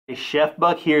Chef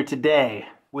Buck here today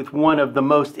with one of the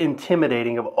most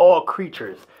intimidating of all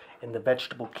creatures in the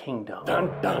vegetable kingdom.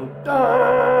 Dun dun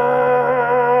dun!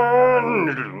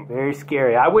 Very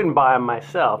scary. I wouldn't buy them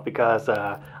myself because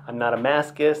I'm not a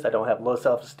masochist. I don't have low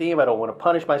self-esteem. I don't want to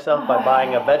punish myself by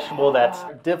buying a vegetable that's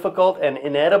difficult and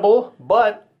inedible.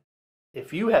 But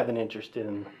if you have an interest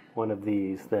in one of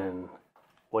these, then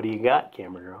what do you got,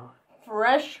 camera girl?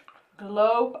 Fresh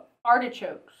globe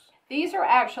artichokes. These are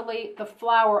actually the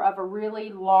flower of a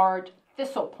really large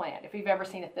thistle plant, if you've ever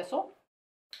seen a thistle.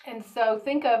 And so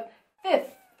think of this.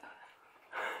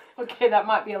 Okay, that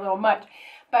might be a little much.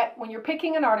 But when you're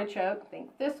picking an artichoke,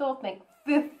 think thistle, think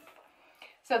this.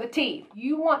 So the teeth,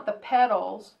 you want the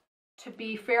petals to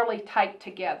be fairly tight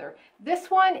together. This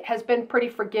one has been pretty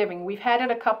forgiving. We've had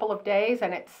it a couple of days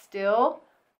and it's still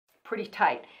pretty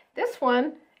tight. This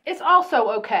one is also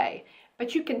okay,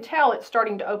 but you can tell it's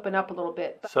starting to open up a little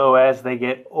bit. So as they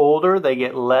get older, they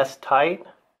get less tight?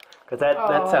 Because that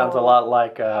sounds a lot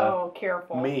like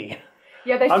careful. Me.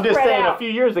 Yeah, they I'm just spread saying, out. a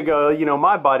few years ago, you know,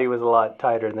 my body was a lot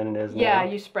tighter than it is now. Yeah,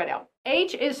 you spread out.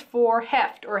 H is for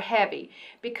heft or heavy,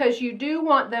 because you do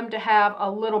want them to have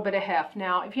a little bit of heft.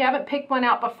 Now, if you haven't picked one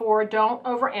out before, don't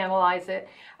overanalyze it.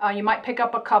 You might pick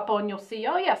up a couple and you'll see,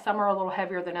 oh yeah, some are a little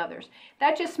heavier than others.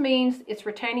 That just means it's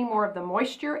retaining more of the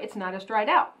moisture. It's not as dried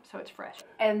out, so it's fresh.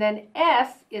 And then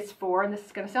S is for, and this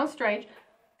is going to sound strange,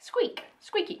 squeak,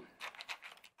 squeaky.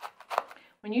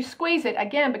 When you squeeze it,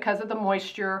 again, because of the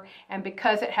moisture and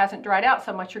because it hasn't dried out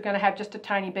so much, you're going to have just a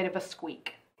tiny bit of a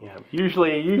squeak. Yeah,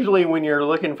 usually when you're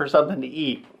looking for something to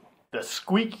eat, the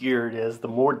squeakier it is, the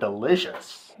more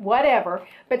delicious. Whatever.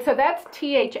 But so that's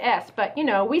THS, but you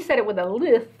know, we said it with a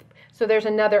lisp, so there's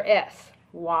another S.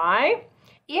 Why?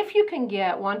 If you can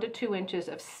get 1 to 2 inches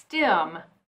of stem,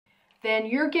 then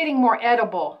you're getting more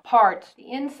edible parts.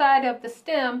 The inside of the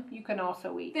stem, you can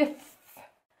also eat.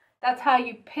 That's how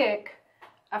you pick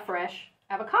a fresh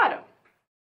avocado.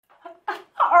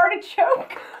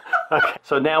 Artichoke. Okay,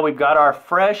 so now we've got our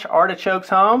fresh artichokes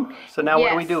home. So now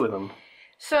what do we Yes. do with them?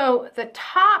 So the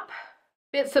top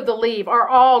bits of the leaf are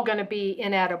all going to be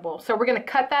inedible. So we're going to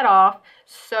cut that off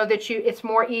so that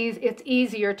it's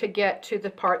easier to get to the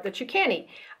part that you can eat.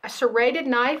 A serrated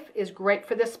knife is great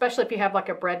for this, especially if you have like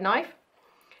a bread knife.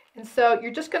 And so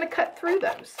you're just going to cut through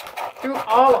those, through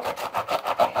all of them.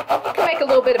 You can make a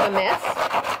little bit of a mess.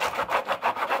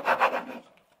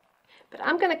 But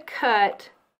I'm going to cut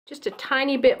just a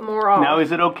tiny bit more off. Now,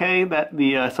 is it okay that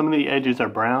some of the edges are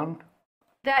brown?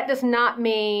 That does not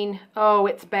mean, oh,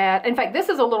 it's bad. In fact, this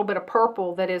is a little bit of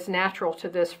purple that is natural to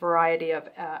this variety of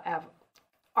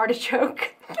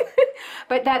artichoke.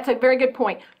 But that's a very good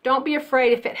point. Don't be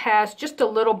afraid if it has just a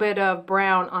little bit of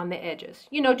brown on the edges.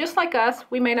 You know, just like us,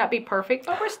 we may not be perfect,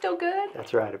 but we're still good.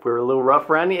 That's right. If we're a little rough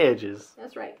around the edges,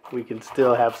 that's right, we can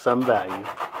still have some value.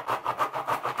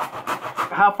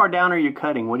 How far down are you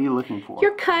cutting? What are you looking for?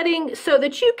 You're cutting so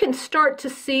that you can start to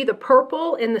see the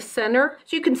purple in the center.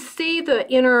 So you can see the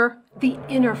inner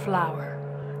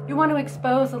flower. You want to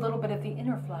expose a little bit of the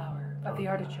inner flower of the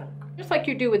artichoke. Just like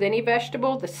you do with any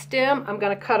vegetable, the stem I'm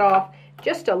going to cut off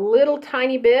just a little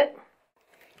tiny bit.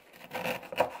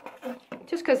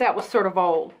 Just because that was sort of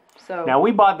old. So now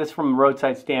we bought this from a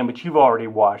roadside stand, but you've already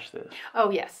washed this. Oh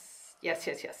yes. Yes.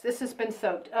 This has been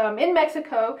soaked. In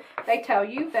Mexico, they tell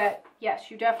you that,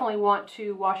 yes, you definitely want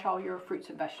to wash all your fruits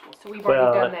and vegetables. So we've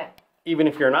already done that. Even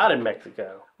if you're not in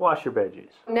Mexico, wash your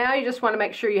veggies. Now you just want to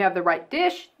make sure you have the right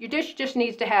dish. Your dish just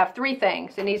needs to have 3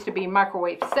 things. It needs to be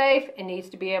microwave safe. It needs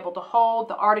to be able to hold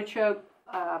the artichoke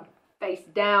face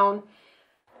down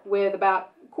with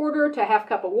about 1/4 to 1/2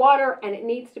 cup of water. And it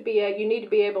needs to be you need to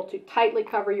be able to tightly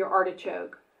cover your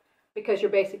artichoke because you're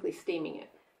basically steaming it.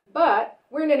 But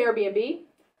we're in an Airbnb.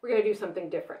 We're going to do something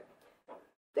different.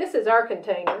 This is our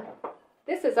container.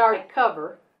 This is our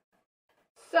cover.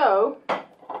 So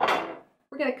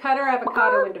we're going to cut our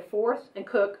avocado into 4ths and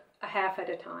cook a half at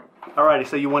a time. Alrighty,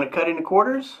 so you want to cut into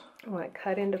quarters? I want to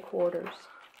cut into quarters.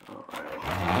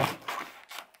 Alright.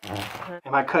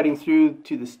 Am I cutting through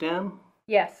to the stem?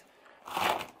 Yes.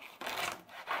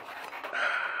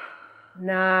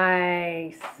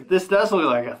 Nice. This does look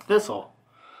like a thistle.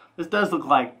 This does look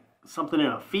like something in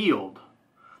a field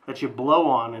that you blow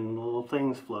on and little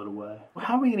things float away. Well,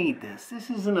 how are we going to eat this?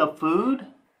 This isn't a food.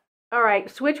 All right,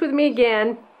 switch with me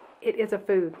again. It is a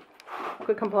food.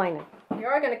 Quit complaining. We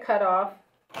are going to cut off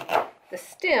the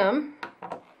stem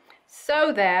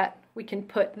so that we can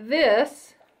put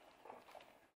this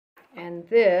and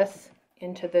this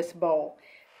into this bowl.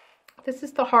 This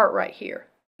is the heart right here.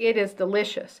 It is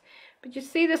delicious. But you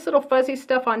see this little fuzzy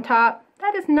stuff on top?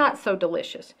 That is not so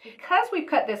delicious. Because we've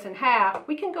cut this in half,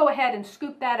 we can go ahead and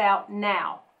scoop that out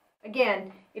now.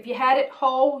 Again, if you had it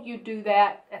whole, you'd do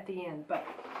that at the end, but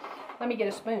let me get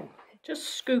a spoon.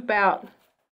 Just scoop out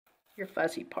your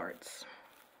fuzzy parts.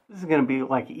 This is going to be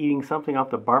like eating something off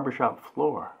the barbershop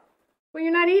floor. Well,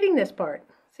 you're not eating this part.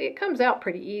 See, it comes out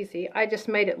pretty easy. I just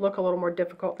made it look a little more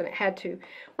difficult than it had to.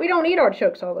 We don't eat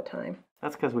artichokes all the time.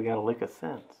 That's because we got a lick of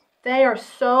sense. They are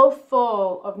so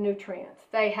full of nutrients.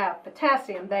 They have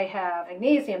potassium, they have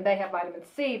magnesium, they have vitamin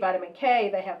C, vitamin K,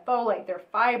 they have folate, they're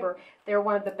fiber. They're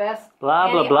one of the best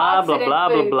blah, blah, blah, blah, blah, blah,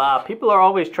 foods. blah. People are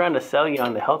always trying to sell you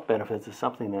on the health benefits of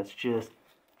something that's just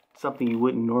something you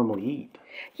wouldn't normally eat.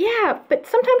 Yeah, but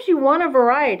sometimes you want a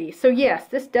variety. So yes,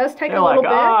 this does take They're a little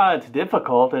like, bit. ah, it's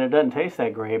difficult and it doesn't taste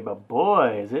that great, but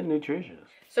boy, is it nutritious.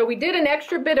 So we did an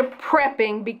extra bit of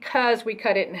prepping because we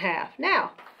cut it in half.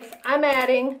 Now, I'm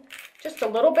adding just a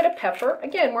little bit of pepper.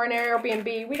 Again, we're in an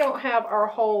Airbnb. We don't have our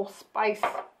whole spice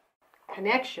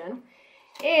connection.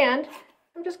 And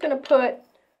I'm just going to put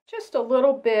just a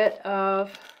little bit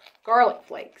of garlic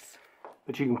flakes.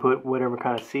 But you can put whatever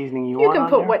kind of seasoning you You want can on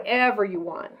put there. whatever you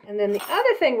want. And then the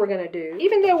other thing we're going to do,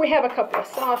 even though we have a couple of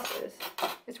sauces,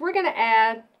 is we're going to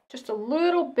add just a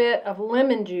little bit of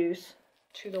lemon juice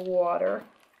to the water.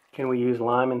 Can we use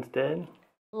lime instead?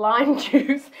 Lime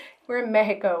juice. We're in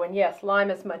Mexico, and yes, lime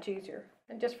is much easier.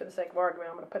 And just for the sake of argument,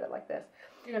 I'm going to put it like this.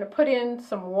 You're going to put in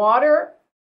some water.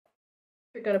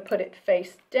 You're going to put it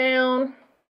face down.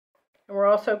 And we're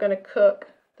also going to cook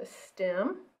the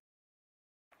stem.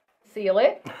 Seal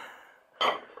it.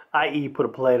 I.e. put a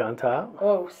plate on top.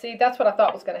 Oh, see, that's what I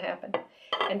thought was going to happen.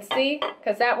 And see,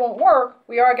 because that won't work,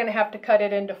 we are going to have to cut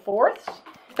it into fourths.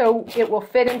 So it will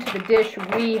fit into the dish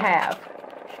we have.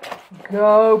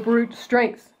 Go, brute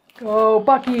strength. Go,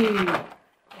 Bucky.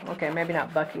 Okay, maybe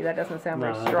not Bucky. That doesn't sound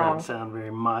very No, strong. that doesn't sound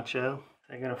very macho. Is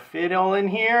that going to fit all in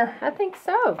here? I think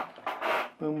so.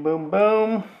 Boom, boom,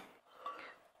 boom.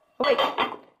 Oh, wait.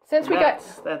 Since we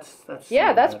That's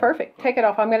yeah, that's better. perfect. Take it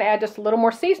off. I'm going to add just a little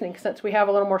more seasoning since we have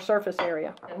a little more surface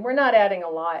area. And we're not adding a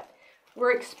lot.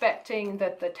 We're expecting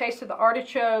that the taste of the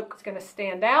artichoke is going to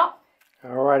stand out.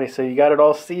 Alrighty, so you got it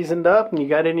all seasoned up and you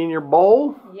got it in your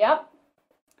bowl. Yep.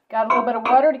 Got a little bit of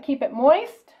water to keep it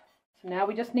moist. So now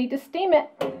we just need to steam it.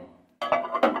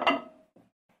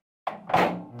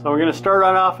 So we're going to start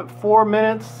right off at 4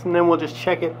 minutes and then we'll just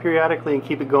check it periodically and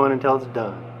keep it going until it's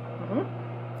done.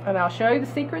 And I'll show you the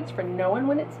secrets for knowing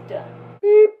when it's done.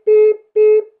 Beep, beep,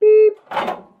 beep, beep.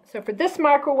 So for this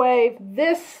microwave,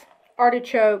 this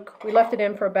artichoke, we left it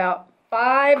in for about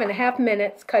 5.5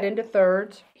 minutes, cut into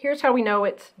thirds. Here's how we know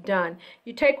it's done.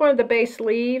 You take one of the base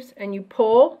leaves and you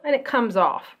pull, and it comes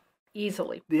off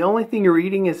easily. The only thing you're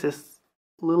eating is this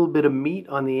little bit of meat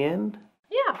on the end.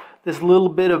 Yeah. This little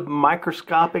bit of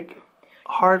microscopic,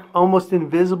 hard, almost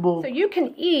invisible. So you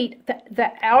can eat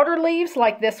the outer leaves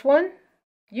like this one.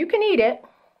 You can eat it.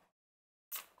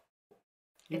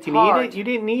 You It's can hard. eat it. You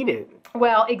didn't eat it.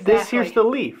 Well, exactly. This here's the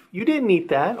leaf. You didn't eat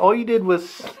that. All you did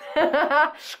was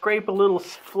scrape a little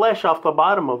flesh off the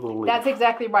bottom of the leaf. That's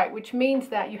exactly right, which means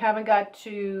that you haven't got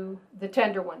to the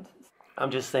tender ones.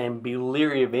 I'm just saying, be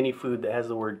leery of any food that has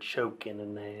the word choke in the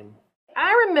name.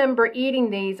 I remember eating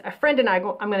these, a friend and I,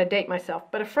 I'm going to date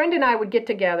myself, but a friend and I would get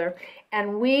together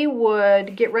and we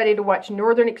would get ready to watch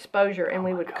Northern Exposure and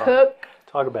we would God. cook.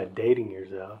 Talk about dating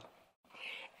yourself.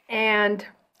 And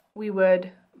we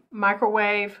would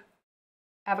microwave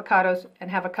avocados and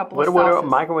have a couple of What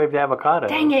sauces. a microwaved avocado?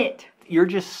 Dang it! You're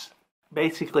just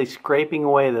basically scraping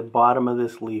away the bottom of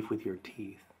this leaf with your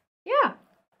teeth. Yeah.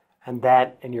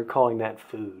 And you're calling that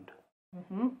food.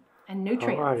 And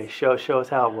nutrients. Alrighty, show us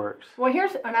how it works. Well,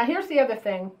 here's the other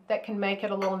thing that can make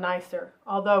it a little nicer,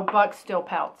 although Buck still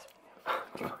pouts.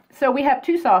 So we have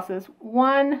two sauces.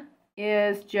 One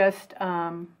is just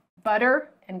butter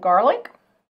and garlic.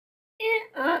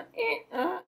 Look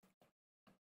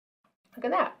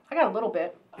at that. I got a little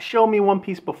bit. Show me one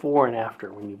piece before and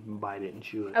after when you bite it and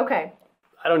chew it. Okay.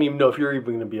 I don't even know if you're even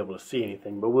going to be able to see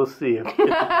anything, but we'll see if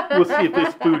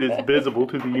this food is visible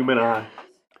to the human eye.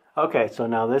 Okay, so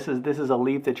now this is a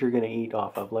leaf that you're going to eat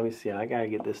off of. Let me see. I got to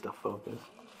get this to focus.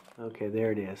 Okay,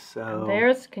 there it is. So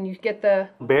Can you get the...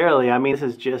 barely. I mean, this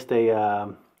is just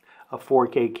a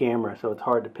 4K camera, so it's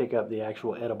hard to pick up the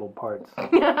actual edible parts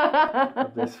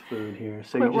of this food here.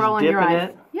 So you're just dipping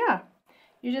it. Yeah.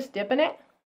 You're just dipping it.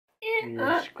 And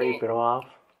you scrape it off.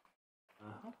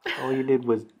 All you did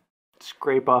was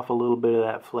scrape off a little bit of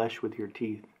that flesh with your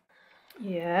teeth.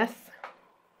 Yes.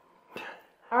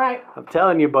 All right. I'm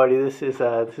telling you, buddy, this seems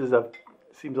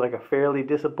like a fairly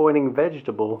disappointing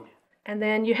vegetable. And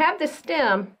then you have the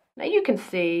stem. Now you can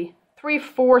see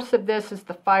 3/4 of this is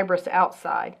the fibrous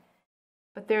outside.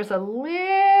 But there's a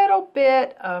little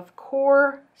bit of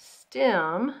core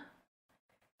stem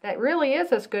that really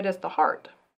is as good as the heart.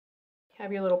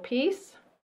 Have your little piece.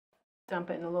 Dump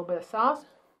it in a little bit of sauce.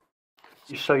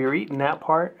 So you're eating that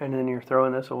part and then you're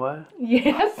throwing this away?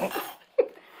 Yes.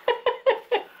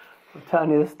 I'm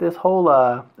telling you, this whole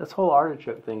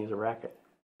artichoke thing is a racket.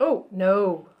 Oh,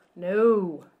 no.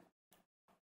 No.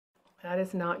 That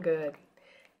is not good.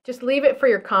 Just leave it for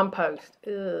your compost.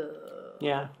 Ugh.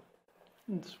 Yeah.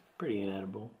 It's pretty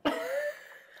inedible.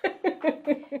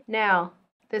 Now,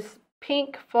 this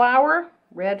pink flour,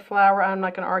 red flour, I'm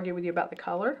not going to argue with you about the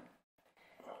color.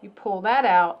 You pull that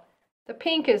out. The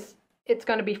pink it's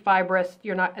going to be fibrous.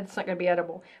 It's not going to be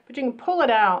edible. But you can pull it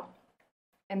out.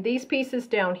 And these pieces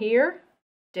down here,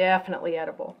 definitely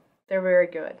edible. They're very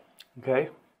good. Okay,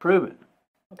 prove it.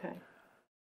 Okay.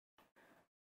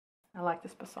 I like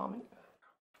this balsamic.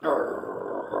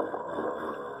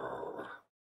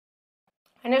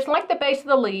 And it's like the base of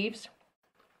the leaves.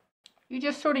 You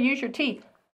just sort of use your teeth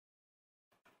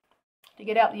to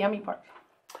get out the yummy parts.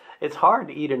 It's hard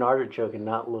to eat an artichoke and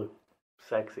not look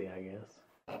sexy, I guess.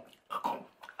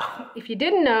 If you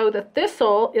didn't know, the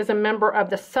thistle is a member of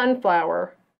the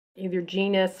sunflower, either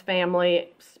genus, family,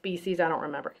 species, I don't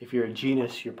remember. If you're a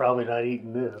genus, you're probably not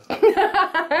eating this.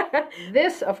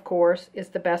 This, of course, is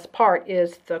the best part,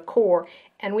 is the core.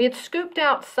 And we had scooped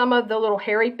out some of the little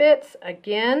hairy bits.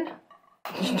 Again,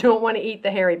 you don't want to eat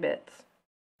the hairy bits.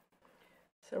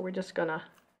 So we're just going to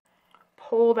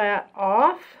pull that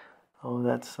off. Oh,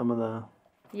 that's some of the...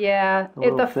 Yeah,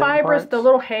 the fibers, the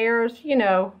little hairs, you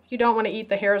know, you don't want to eat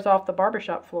the hairs off the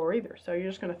barbershop floor either. So you're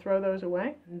just going to throw those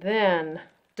away. Then,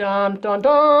 dun dun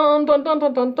dun dun dun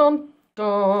dun dun dun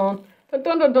dun dun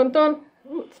dun dun dun dun.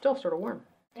 Ooh, it's still sort of warm.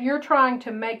 You're trying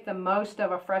to make the most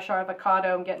of a fresh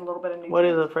avocado and get a little bit of nutrients. What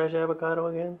is a fresh avocado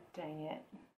again? Dang it.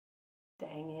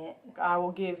 Dang it. I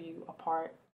will give you a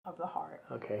part of the heart.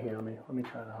 Okay, here, let me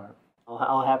try the heart.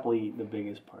 I'll happily eat the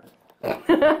biggest part.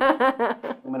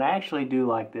 When I actually do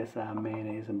like this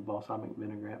mayonnaise and balsamic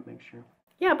vinaigrette mixture.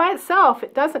 Yeah, by itself,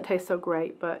 it doesn't taste so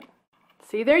great, but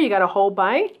see there, you got a whole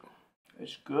bite.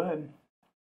 It's good.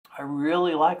 I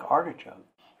really like artichoke.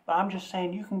 But I'm just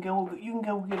saying you can go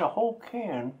get a whole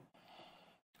can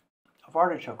of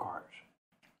artichoke hearts.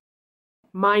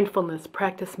 Mindfulness.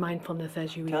 Practice mindfulness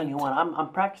as you eat. I'm telling you what, I'm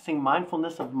practicing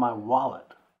mindfulness of my wallet.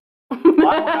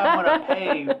 Why would I want to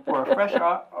pay for a fresh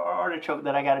artichoke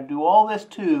that I got to do all this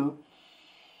to,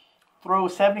 throw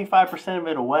 75% of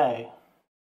it away?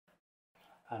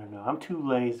 I don't know. I'm too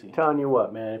lazy. I'm telling you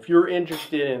what, man. If you're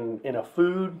interested in a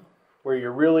food where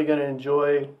you're really going to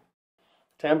enjoy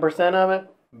 10% of it,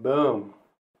 boom.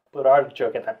 Put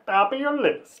artichoke at the top of your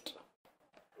list.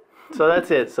 So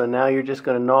that's it. So now you're just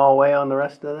going to gnaw away on the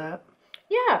rest of that?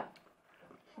 Yeah.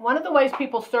 One of the ways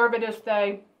people serve it is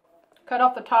they cut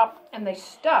off the top and they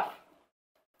stuff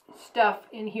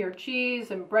in here,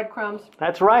 cheese and breadcrumbs.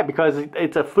 That's right, because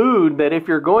it's a food that if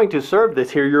you're going to serve this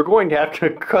here, you're going to have to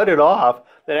cut it off,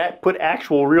 then put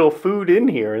actual real food in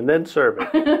here and then serve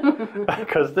it.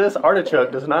 Because this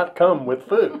artichoke does not come with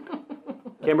food.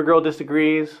 Camera Girl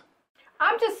disagrees.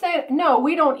 I'm just saying, no,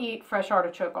 we don't eat fresh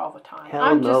artichoke all the time.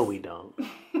 Hell no, we don't.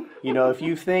 You know, if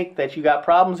you think that you got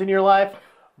problems in your life,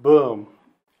 boom,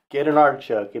 get an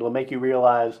artichoke. It'll make you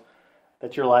realize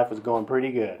that your life was going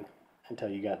pretty good until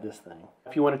you got this thing.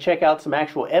 If you want to check out some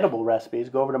actual edible recipes,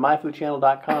 go over to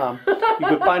myfoodchannel.com. You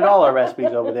can find all our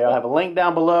recipes over there. I'll have a link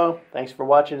down below. Thanks for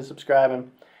watching and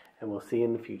subscribing, and we'll see you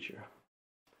in the future.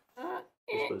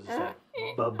 You're supposed to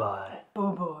say bye-bye.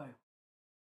 Bye-bye.